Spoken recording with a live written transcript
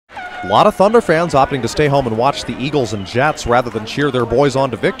A lot of Thunder fans opting to stay home and watch the Eagles and Jets rather than cheer their boys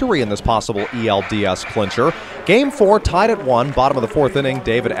on to victory in this possible ELDS clincher. Game 4 tied at 1, bottom of the 4th inning.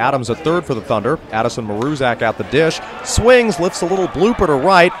 David Adams at third for the Thunder. Addison Maruzak at the dish. Swings, lifts a little blooper to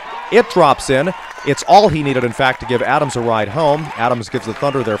right. It drops in. It's all he needed, in fact, to give Adams a ride home. Adams gives the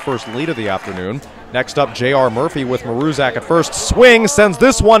Thunder their first lead of the afternoon. Next up, J.R. Murphy with Maruzak at first. Swing, sends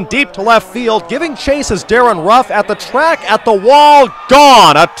this one deep to left field. Giving chase is Darren Ruff at the track, at the wall,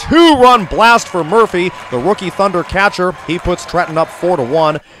 gone. A 2-run blast for Murphy, the rookie Thunder catcher. He puts Trenton up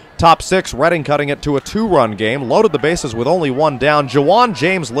 4-1. Top 6, Reading cutting it to a 2-run game. Loaded the bases with only one down. Jawan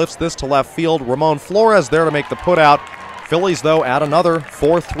James lifts this to left field. Ramon Flores there to make the putout. Phillies, though, add another.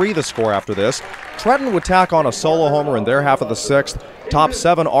 4-3 the score after this. Trenton would tack on a solo homer in their half of the 6th. Top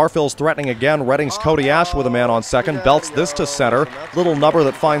 7, Arfil's threatening again. Reading's Cody Ash with a man on second. Belts this to center. Little number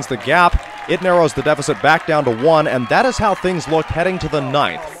that finds the gap. It narrows the deficit back down to 1, and that is how things looked heading to the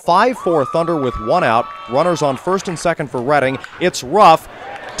 9th. 5-4 Thunder with 1 out. Runners on first and second for Reading. It's Ruff.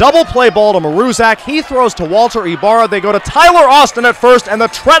 Double play ball to Maruzak. He throws to Walter Ibarra. They go to Tyler Austin at first, and the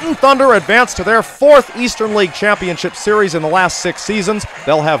Trenton Thunder advance to their 4th Eastern League Championship Series in the last 6 seasons.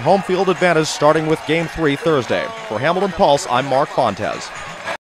 They'll have home field advantage starting with Game 3 Thursday. For Hamilton Pulse, I'm Mark Fontes.